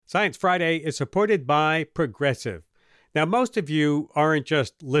Science Friday is supported by Progressive. Now, most of you aren't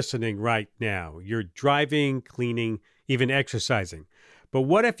just listening right now. You're driving, cleaning, even exercising. But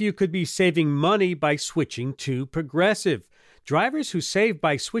what if you could be saving money by switching to Progressive? Drivers who save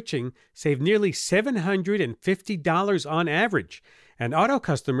by switching save nearly $750 on average. And auto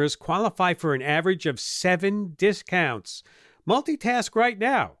customers qualify for an average of 7 discounts. Multitask right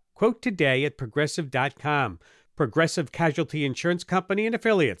now. Quote today at Progressive.com. Progressive Casualty Insurance Company and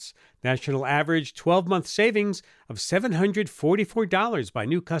Affiliates. National average 12-month savings of $744 by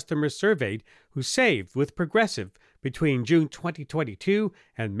new customers surveyed who saved with Progressive between June 2022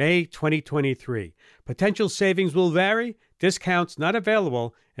 and May 2023. Potential savings will vary. Discounts not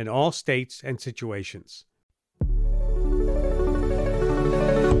available in all states and situations.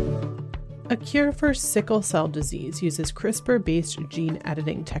 A cure for sickle cell disease uses CRISPR-based gene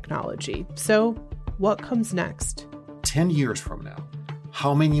editing technology. So, what comes next? 10 years from now,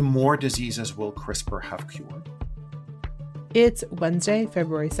 how many more diseases will CRISPR have cured? It's Wednesday,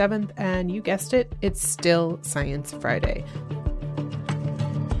 February 7th, and you guessed it, it's still Science Friday.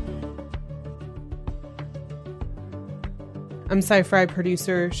 I'm Sci-Fi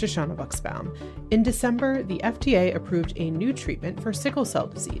producer Shoshana Buxbaum. In December, the FDA approved a new treatment for sickle cell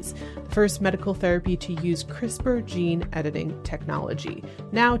disease, the first medical therapy to use CRISPR gene editing technology.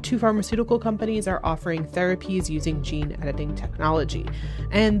 Now, 2 pharmaceutical companies are offering therapies using gene editing technology,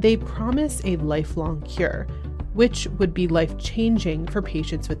 and they promise a lifelong cure, which would be life-changing for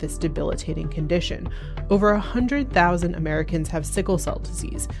patients with this debilitating condition. Over 100,000 Americans have sickle cell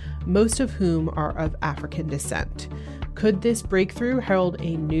disease, most of whom are of African descent. Could this breakthrough herald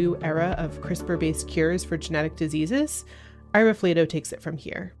a new era of CRISPR-based cures for genetic diseases? Ira Flato takes it from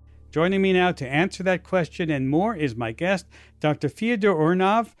here. Joining me now to answer that question and more is my guest, Dr. Fyodor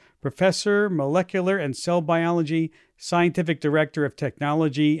Urnov, Professor, Molecular and Cell Biology, Scientific Director of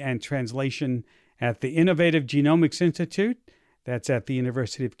Technology and Translation at the Innovative Genomics Institute. That's at the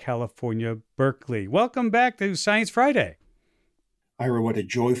University of California, Berkeley. Welcome back to Science Friday. Ira, what a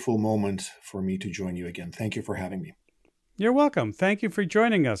joyful moment for me to join you again. Thank you for having me. You're welcome. Thank you for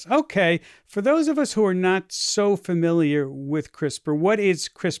joining us. Okay, for those of us who are not so familiar with CRISPR, what is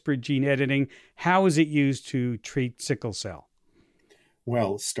CRISPR gene editing? How is it used to treat sickle cell?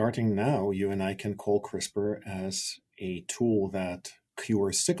 Well, starting now, you and I can call CRISPR as a tool that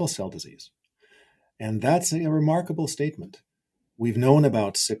cures sickle cell disease. And that's a remarkable statement. We've known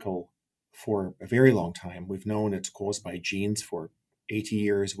about sickle for a very long time. We've known it's caused by genes for 80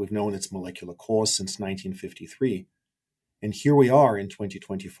 years. We've known its molecular cause since 1953. And here we are in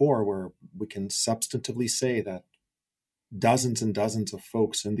 2024, where we can substantively say that dozens and dozens of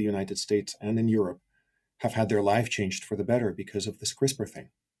folks in the United States and in Europe have had their life changed for the better because of this CRISPR thing.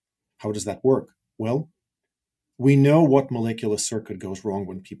 How does that work? Well, we know what molecular circuit goes wrong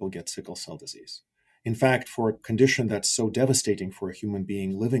when people get sickle cell disease. In fact, for a condition that's so devastating for a human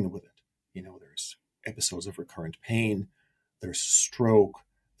being living with it, there's episodes of recurrent pain, there's stroke,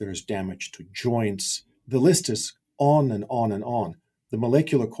 there's damage to joints. The list is on and on and on. The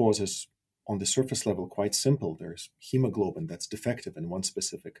molecular cause is, on the surface level, quite simple. There's hemoglobin that's defective in one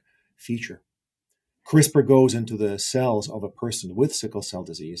specific feature. CRISPR goes into the cells of a person with sickle cell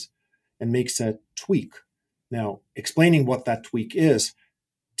disease and makes a tweak. Now, explaining what that tweak is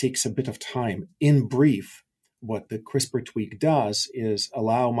takes a bit of time. In brief, what the CRISPR tweak does is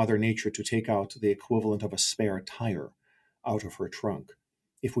allow Mother Nature to take out the equivalent of a spare tire out of her trunk.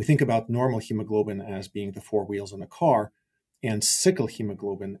 If we think about normal hemoglobin as being the 4 wheels on a car and sickle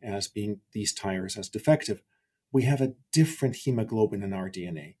hemoglobin as being these tires as defective, we have a different hemoglobin in our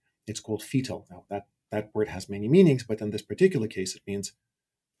DNA. It's called fetal. Now, that word has many meanings, but in this particular case, it means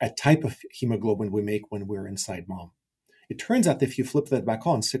a type of hemoglobin we make when we're inside mom. It turns out that if you flip that back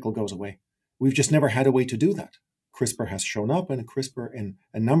on, sickle goes away. We've just never had a way to do that. CRISPR has shown up, and CRISPR in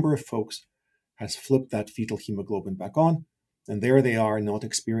a number of folks has flipped that fetal hemoglobin back on. And there they are, not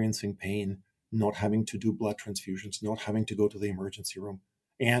experiencing pain, not having to do blood transfusions, not having to go to the emergency room.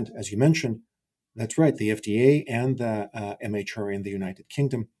 And as you mentioned, that's right, the FDA and the MHRA in the United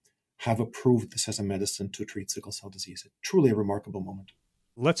Kingdom have approved this as a medicine to treat sickle cell disease. Truly a remarkable moment.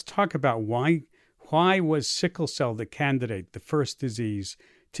 Let's talk about why was sickle cell the candidate, the first disease,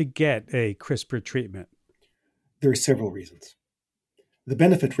 to get a CRISPR treatment? There are several reasons. The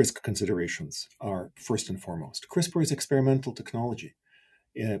benefit-risk considerations are first and foremost. CRISPR is experimental technology.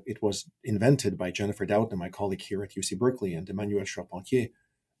 It was invented by Jennifer Doudna, my colleague here at UC Berkeley, and Emmanuel Charpentier.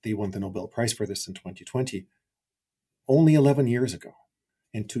 They won the Nobel Prize for this in 2020, only 11 years ago.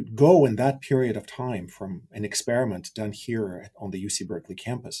 And to go in that period of time from an experiment done here on the UC Berkeley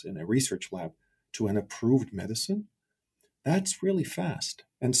campus in a research lab to an approved medicine, That's really fast.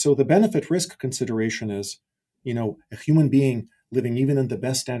 And so the benefit risk consideration is, a human being living even in the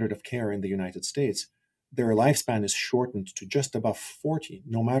best standard of care in the United States, their lifespan is shortened to just above 40,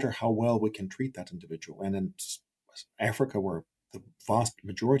 no matter how well we can treat that individual. And in Africa, where the vast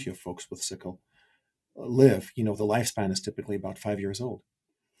majority of folks with sickle live, the lifespan is typically about 5 years old.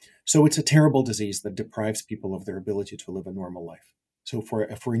 So it's a terrible disease that deprives people of their ability to live a normal life. So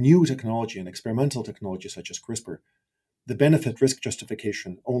for new technology and experimental technology such as CRISPR, the benefit risk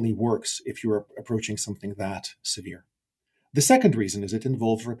justification only works if you're approaching something that severe. The second reason is it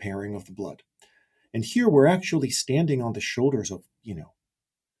involves repairing of the blood. And here we're actually standing on the shoulders of,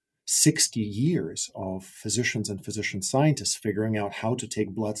 60 years of physicians and physician scientists figuring out how to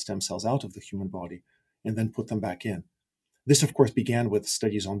take blood stem cells out of the human body and then put them back in. This, of course, began with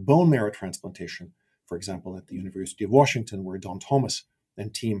studies on bone marrow transplantation, for example, at the University of Washington, where Don Thomas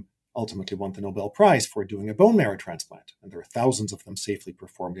and team ultimately won the Nobel Prize for doing a bone marrow transplant. And there are thousands of them safely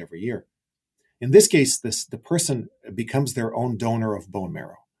performed every year. In this case, the person becomes their own donor of bone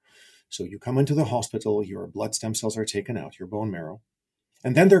marrow. So you come into the hospital, your blood stem cells are taken out, your bone marrow,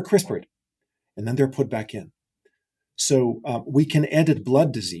 and then they're CRISPR'd, and then they're put back in. So we can edit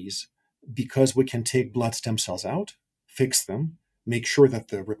blood disease because we can take blood stem cells out, fix them, make sure that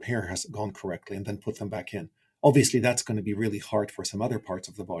the repair has gone correctly, and then put them back in. Obviously, that's going to be really hard for some other parts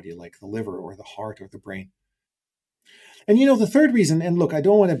of the body, like the liver or the heart or the brain. And the third reason, and look, I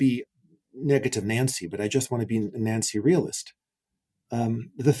don't want to be negative Nancy, but I just want to be Nancy realist.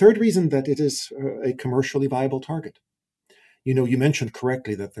 The third reason that it is a commercially viable target. You mentioned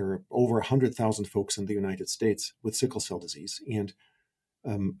correctly that there are over 100,000 folks in the United States with sickle cell disease, and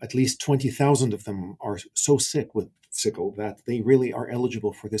at least 20,000 of them are so sick with sickle that they really are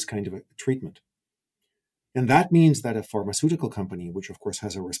eligible for this kind of a treatment. And that means that a pharmaceutical company, which of course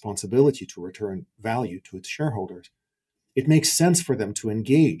has a responsibility to return value to its shareholders, it makes sense for them to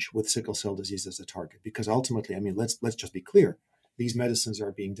engage with sickle cell disease as a target, because ultimately, let's just be clear, these medicines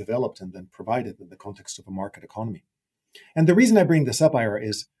are being developed and then provided in the context of a market economy. And the reason I bring this up, Ira,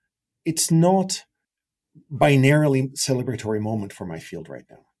 is it's not binarily celebratory moment for my field right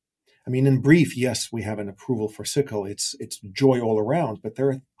now. In brief, yes, we have an approval for sickle. It's joy all around, but there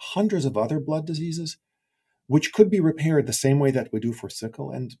are hundreds of other blood diseases which could be repaired the same way that we do for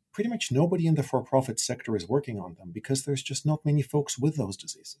sickle. And pretty much nobody in the for-profit sector is working on them because there's just not many folks with those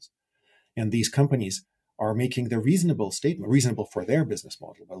diseases. And these companies are making the reasonable statement, reasonable for their business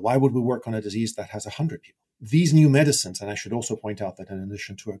model. But why would we work on a disease that has 100 people? These new medicines, and I should also point out that in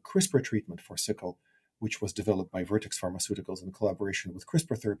addition to a CRISPR treatment for sickle, which was developed by Vertex Pharmaceuticals in collaboration with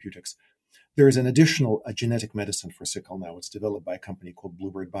CRISPR Therapeutics, there is an additional genetic medicine for sickle now. It's developed by a company called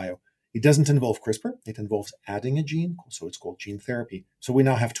Bluebird Bio. It doesn't involve CRISPR. It involves adding a gene, so it's called gene therapy. So we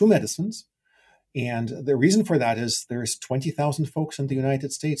now have two medicines. And the reason for that is there's 20,000 folks in the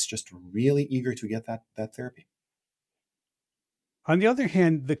United States just really eager to get that therapy. On the other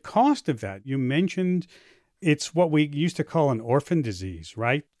hand, the cost of that, you mentioned it's what we used to call an orphan disease,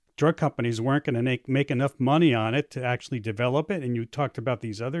 right? Drug companies weren't going to make enough money on it to actually develop it. And you talked about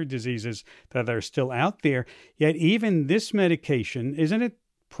these other diseases that are still out there. Yet even this medication, isn't it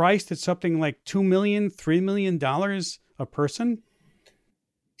priced at something like $2 million, $3 million a person?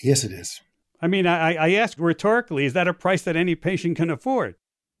 Yes, it is. I ask rhetorically, is that a price that any patient can afford?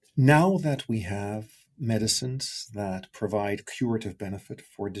 Now that we have medicines that provide curative benefit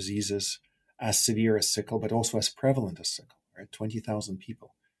for diseases as severe as sickle, but also as prevalent as sickle, right? 20,000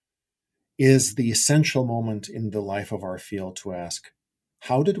 people, is the essential moment in the life of our field to ask,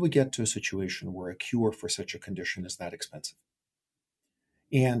 how did we get to a situation where a cure for such a condition is that expensive?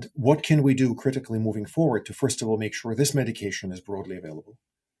 And what can we do critically moving forward to, first of all, make sure this medication is broadly available?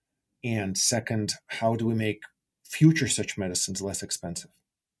 And second, how do we make future such medicines less expensive?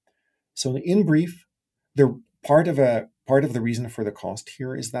 So in brief, part of the reason for the cost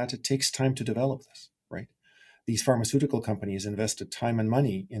here is that it takes time to develop this, right? These pharmaceutical companies invested time and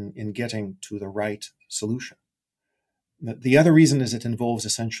money in getting to the right solution. The other reason is it involves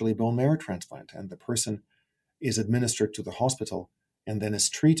essentially bone marrow transplant, and the person is administered to the hospital and then is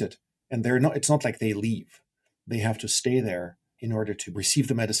treated. And it's not like they leave. They have to stay there in order to receive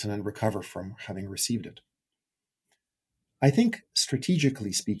the medicine and recover from having received it. I think,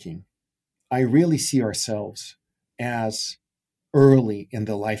 strategically speaking, I really see ourselves as early in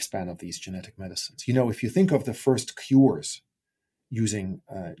the lifespan of these genetic medicines. If you think of the first cures using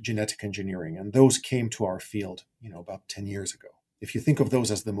genetic engineering, and those came to our field, about 10 years ago. If you think of those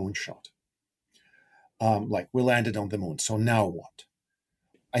as the moonshot, like we landed on the moon, so now what?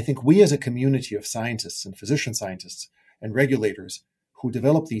 I think we as a community of scientists and physician scientists and regulators who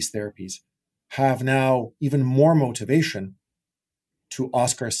develop these therapies have now even more motivation to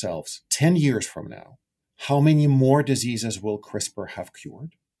ask ourselves 10 years from now, how many more diseases will CRISPR have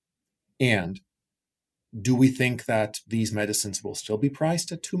cured? And do we think that these medicines will still be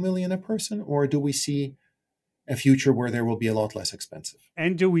priced at $2 million a person, or do we see a future where they will be a lot less expensive?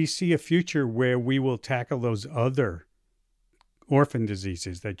 And do we see a future where we will tackle those other orphan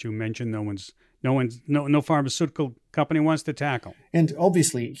diseases that you mentioned no pharmaceutical company wants to tackle? And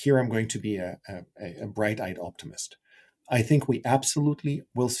obviously, here I'm going to be a bright-eyed optimist. I think we absolutely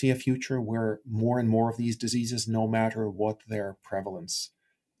will see a future where more and more of these diseases, no matter what their prevalence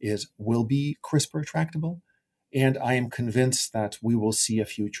is, will be CRISPR tractable. And I am convinced that we will see a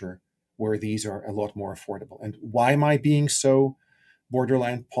future where these are a lot more affordable. And why am I being so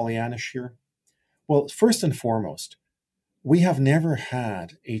borderline Pollyannish here? Well, first and foremost, we have never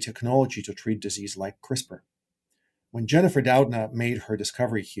had a technology to treat disease like CRISPR. When Jennifer Doudna made her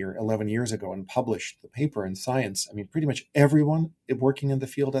discovery here 11 years ago and published the paper in Science, I mean, pretty much everyone working in the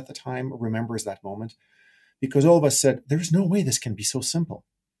field at the time remembers that moment, because all of us said, there's no way this can be so simple,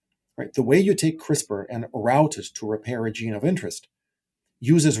 right? The way you take CRISPR and route it to repair a gene of interest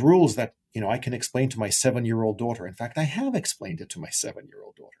uses rules that, I can explain to my 7-year-old daughter. In fact, I have explained it to my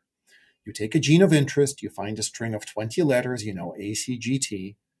 7-year-old daughter. You take a gene of interest, you find a string of 20 letters, A, C, G,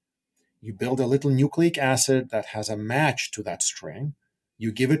 T. You build a little nucleic acid that has a match to that string.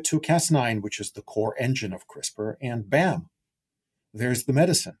 You give it to Cas9, which is the core engine of CRISPR, and bam, there's the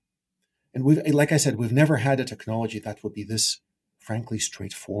medicine. And like I said, we've never had a technology that would be this, frankly,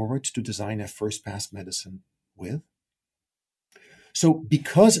 straightforward to design a first-pass medicine with. So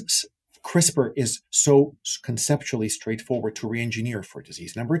because CRISPR is so conceptually straightforward to re-engineer for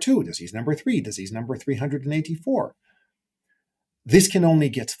disease number 2, disease number 3, disease number 384, this can only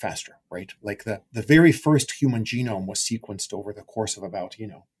get faster, right? Like the very first human genome was sequenced over the course of about,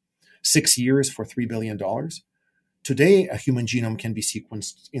 6 years for $3 billion. Today, a human genome can be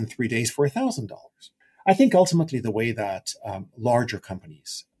sequenced in 3 days for $1,000. I think ultimately the way that larger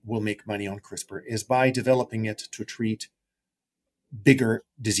companies will make money on CRISPR is by developing it to treat bigger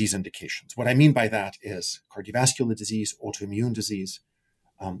disease indications. What I mean by that is cardiovascular disease, autoimmune disease,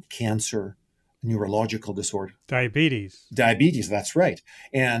 cancer, neurological disorder. Diabetes, that's right.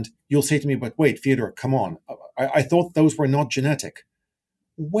 And you'll say to me, but wait, Fyodor, come on. I thought those were not genetic.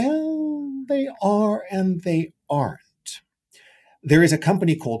 Well, they are and they aren't. There is a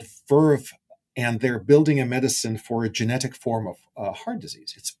company called Verve, and they're building a medicine for a genetic form of heart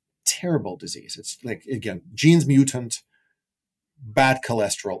disease. It's a terrible disease. It's like, again, genes mutant, bad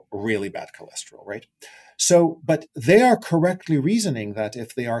cholesterol, really bad cholesterol, right? So, but they are correctly reasoning that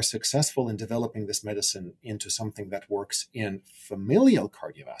if they are successful in developing this medicine into something that works in familial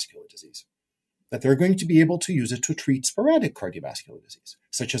cardiovascular disease, that they're going to be able to use it to treat sporadic cardiovascular disease,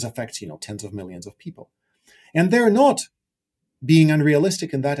 such as affects, tens of millions of people. And they're not being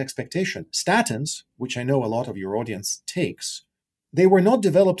unrealistic in that expectation. Statins, which I know a lot of your audience takes, they were not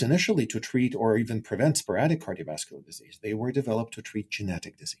developed initially to treat or even prevent sporadic cardiovascular disease. They were developed to treat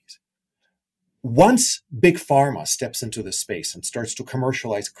genetic disease. Once big pharma steps into this space and starts to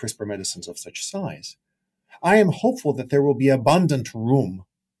commercialize CRISPR medicines of such size, I am hopeful that there will be abundant room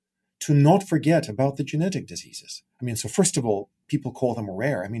to not forget about the genetic diseases. I mean, so first of all, people call them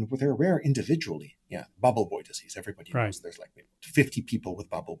rare. I mean, they're rare individually. Yeah, bubble boy disease. Everybody knows there's like maybe 50 people with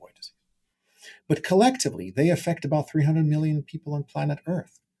bubble boy disease. But collectively, they affect about 300 million people on planet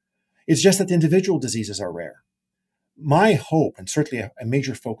Earth. It's just that individual diseases are rare. My hope, and certainly a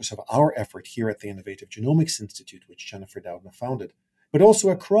major focus of our effort here at the Innovative Genomics Institute, which Jennifer Doudna founded, but also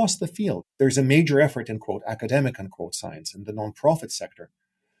across the field, there's a major effort in, quote, academic, unquote, science in the nonprofit sector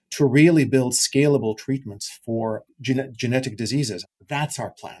to really build scalable treatments for genetic diseases. That's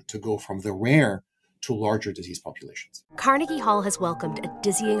our plan, to go from the rare to larger disease populations. Carnegie Hall has welcomed a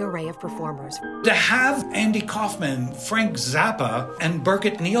dizzying array of performers. To have Andy Kaufman, Frank Zappa, and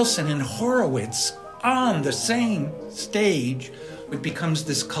Birgit Nielsen and Horowitz on the same stage, it becomes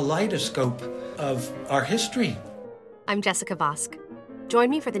this kaleidoscope of our history. I'm Jessica Vosk. Join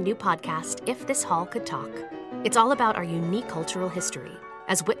me for the new podcast, If This Hall Could Talk. It's all about our unique cultural history,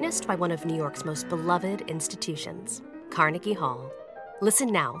 as witnessed by one of New York's most beloved institutions, Carnegie Hall.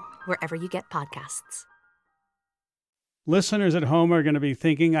 Listen now, wherever you get podcasts. Listeners at home are going to be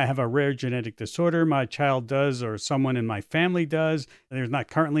thinking, I have a rare genetic disorder, my child does, or someone in my family does. There's not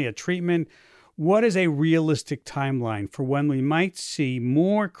currently a treatment. What is a realistic timeline for when we might see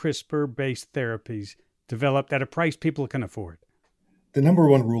more CRISPR-based therapies developed at a price people can afford? The number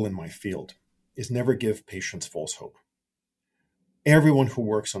one rule in my field is never give patients false hope. Everyone who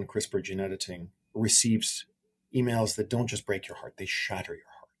works on CRISPR gene editing receives emails that don't just break your heart, they shatter your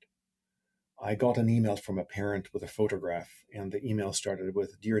heart. I got an email from a parent with a photograph, and the email started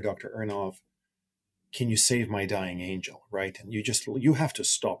with, "Dear Dr. Ernov, can you save my dying angel?" Right? And you have to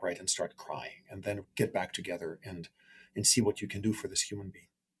stop, right, and start crying, and then get back together and see what you can do for this human being.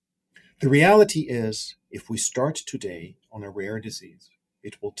 The reality is, if we start today on a rare disease,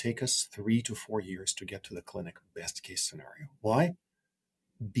 it will take us 3 to 4 years to get to the clinic, best case scenario. Why?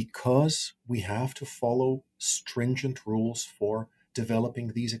 Because we have to follow stringent rules for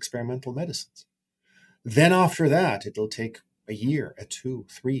developing these experimental medicines. Then after that, it'll take a year, 2,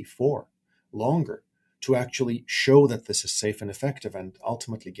 3, 4, longer to actually show that this is safe and effective and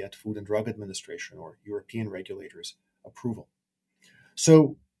ultimately get Food and Drug Administration or European regulators approval.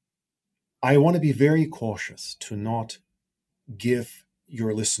 So I want to be very cautious to not give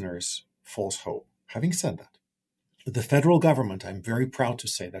your listeners false hope. Having said that, the federal government, I'm very proud to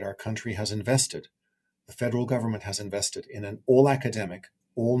say that our country has invested, the federal government has invested in an all-academic,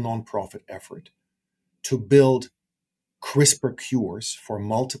 all-nonprofit effort to build CRISPR cures for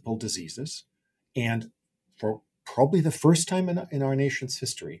multiple diseases. And for probably the first time in our nation's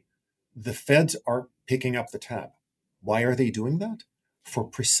history, the feds are picking up the tab. Why are they doing that? For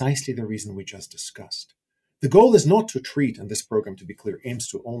precisely the reason we just discussed. The goal is not to treat, and this program, to be clear, aims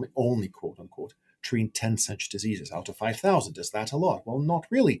to only quote unquote, treat 10 such diseases out of 5,000. Is that a lot? Well, not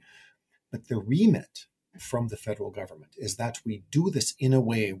really. But the remit from the federal government is that we do this in a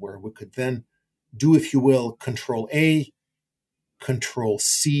way where we could then do, if you will, Control A, Control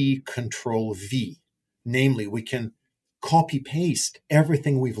C, Control V. Namely, we can copy paste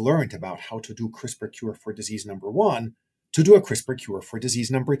everything we've learned about how to do CRISPR cure for disease number 1 to do a CRISPR cure for disease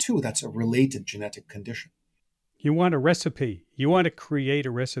number 2. That's a related genetic condition. You want a recipe. You want to create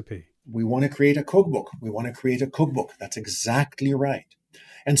a recipe. We want to create a cookbook. That's exactly right.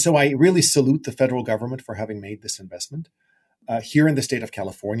 And so I really salute the federal government for having made this investment. Here in the state of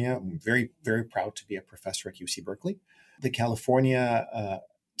California, I'm very, very proud to be a professor at UC Berkeley. The California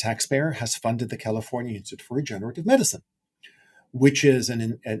taxpayer has funded the California Institute for Regenerative Medicine, which is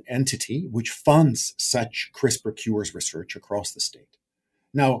an entity which funds such CRISPR cures research across the state.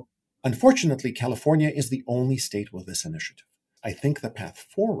 Now, unfortunately, California is the only state with this initiative. I think the path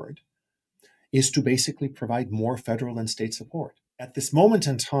forward is to basically provide more federal and state support. At this moment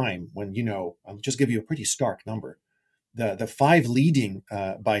in time, when, I'll just give you a pretty stark number, the 5 leading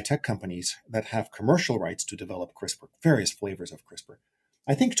biotech companies that have commercial rights to develop CRISPR, various flavors of CRISPR,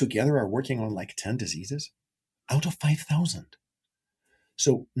 I think together are working on like 10 diseases out of 5,000.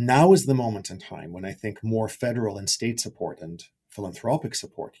 So now is the moment in time when I think more federal and state support and philanthropic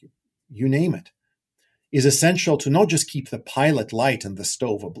support, you name it, is essential to not just keep the pilot light and the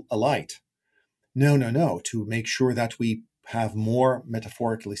stove alight. No, to make sure that we have more,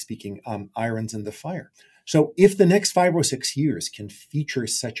 metaphorically speaking, irons in the fire. So if the next 5 or 6 years can feature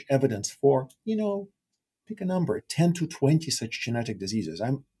such evidence for, pick a number, 10 to 20 such genetic diseases,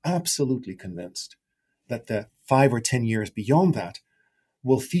 I'm absolutely convinced that the 5 or 10 years beyond that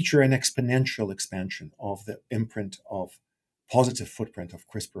will feature an exponential expansion of the imprint of positive footprint of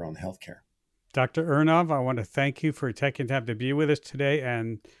CRISPR on healthcare. Dr. Ernov, I want to thank you for taking time to be with us today.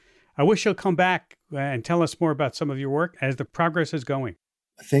 And I wish you'll come back and tell us more about some of your work as the progress is going.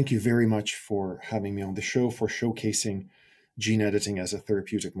 Thank you very much for having me on the show, for showcasing gene editing as a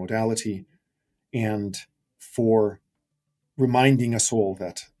therapeutic modality, and for reminding us all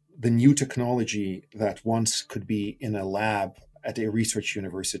that the new technology that once could be in a lab at a research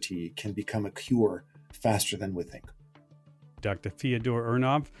university can become a cure faster than we think. Dr. Fyodor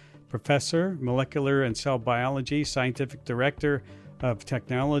Ernov, Professor, Molecular and Cell Biology, Scientific Director of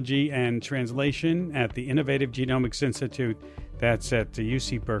Technology and Translation at the Innovative Genomics Institute. That's at the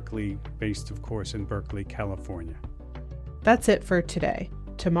UC Berkeley, based, of course, in Berkeley, California. That's it for today.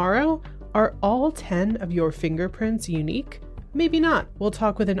 Tomorrow, are all 10 of your fingerprints unique? Maybe not. We'll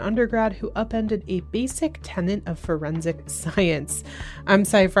talk with an undergrad who upended a basic tenet of forensic science. I'm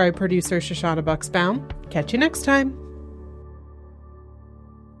Sci-Fi producer Shoshana Bucksbaum. Catch you next time.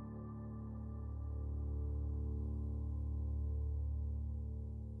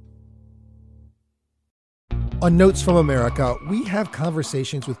 On Notes from America, we have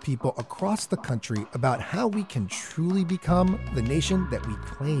conversations with people across the country about how we can truly become the nation that we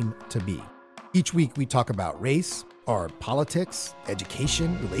claim to be. Each week, we talk about race, our politics,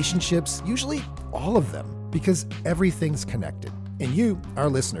 education, relationships, usually all of them, because everything's connected. And you, our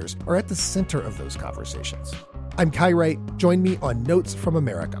listeners, are at the center of those conversations. I'm Kai Wright. Join me on Notes from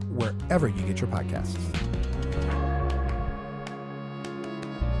America, wherever you get your podcasts.